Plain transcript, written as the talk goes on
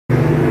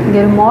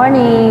Good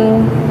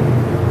morning.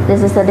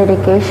 This is a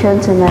dedication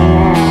to my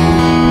man.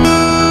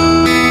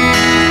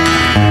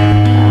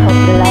 I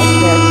hope you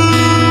like it.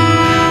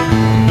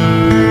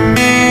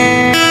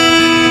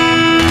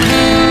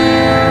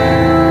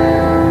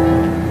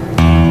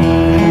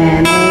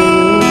 Can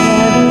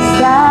you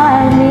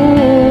beside me?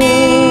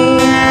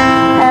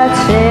 I'll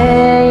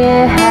tell you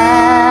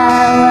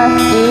how I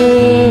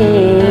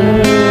feel.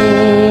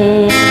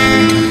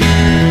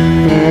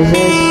 There's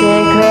a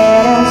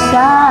secret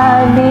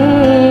inside me.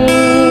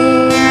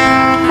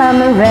 I'm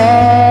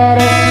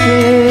ready to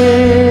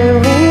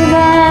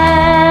reveal,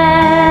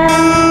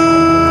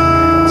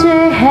 to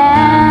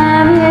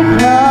have you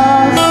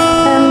close,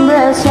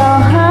 embrace your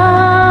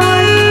heart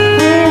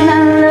with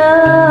my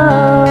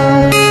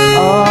love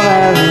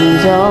over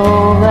and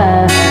over.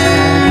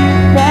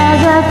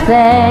 There's a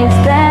things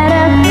that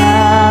I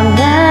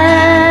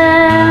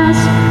promise,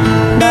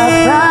 but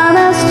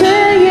promise to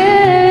you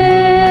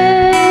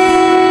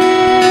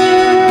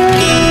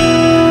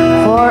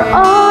for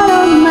all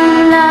of my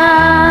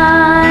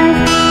life.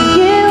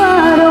 You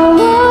are the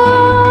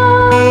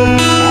one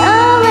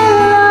I will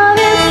love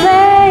you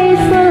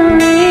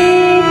faithfully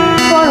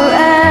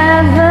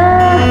forever.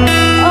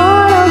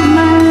 All of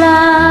my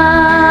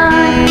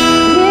life,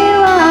 you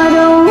are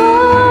the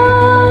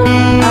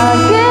one I'll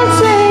give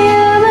to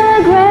you the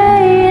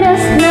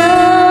greatest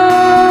love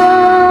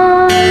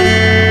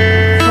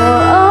for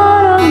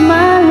all of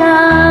my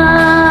life.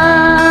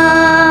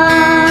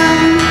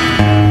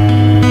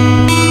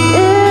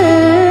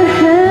 Ooh,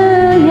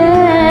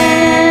 yeah.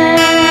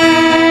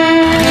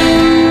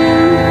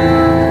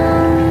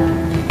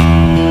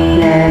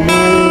 Let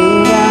me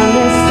down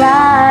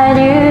beside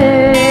you.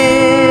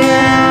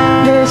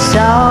 There's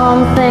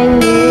something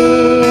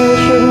you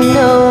should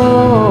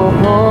know.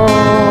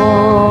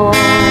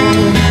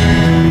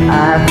 I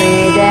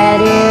pray that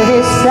you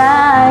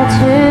decide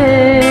to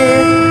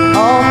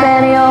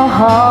open your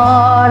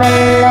heart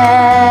and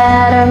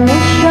let me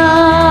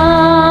show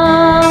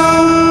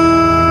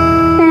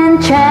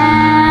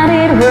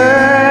enchanted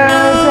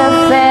worlds of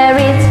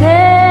fairy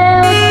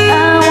tales,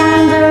 a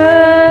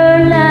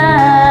wonderland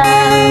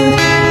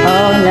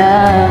of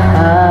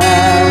love.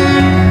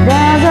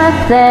 There's a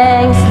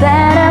things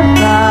that I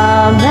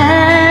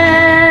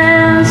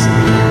promise,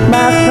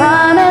 my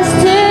promise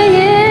to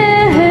you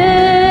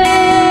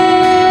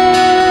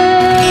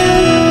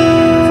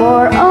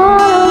for all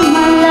of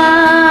my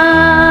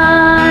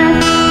life.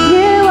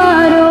 You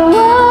are the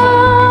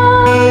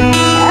one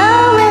I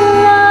will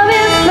love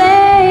you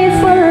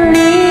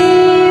faithfully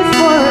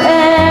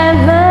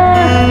forever.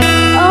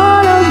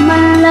 All of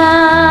my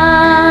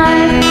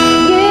life,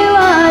 you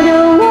are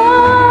the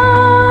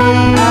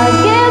one I'll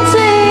give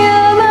to you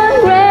my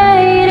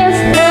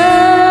greatest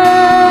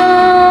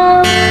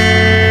love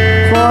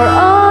for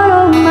all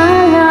of my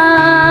life.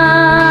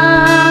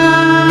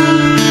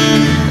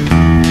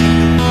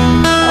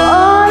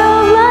 All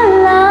of my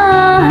life,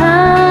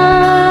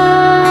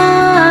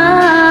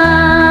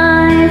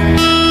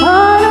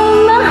 all of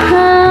my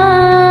life.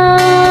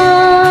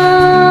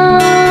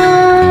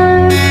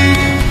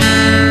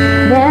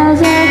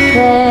 There's a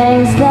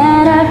things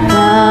that I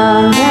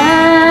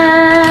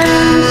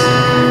promise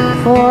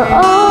for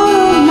all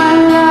of my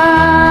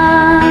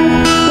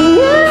life.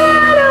 You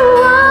are the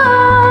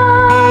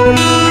one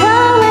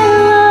I will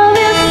love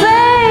you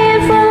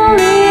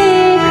faithfully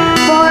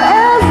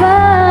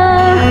forever.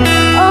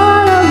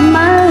 All of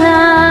my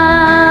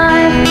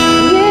life,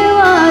 you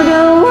are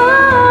the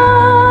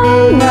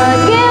one I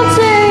give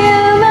to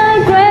you my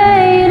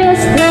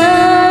greatest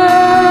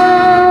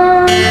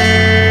love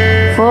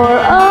for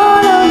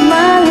all of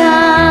my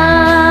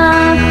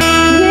life.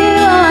 You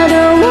are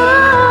the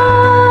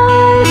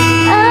one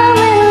I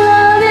will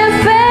love you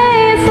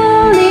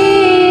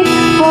faithfully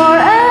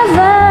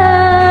forever.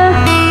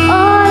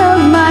 All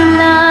of my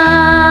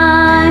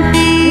life,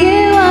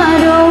 you are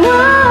the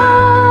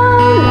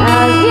one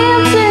I'll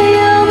give to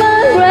you my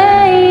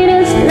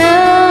greatest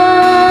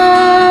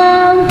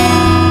love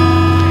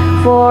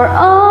for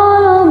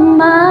all of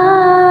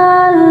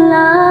my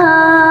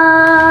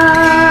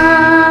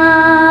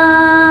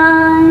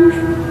life.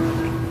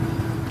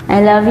 I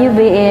love you,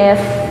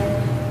 BF.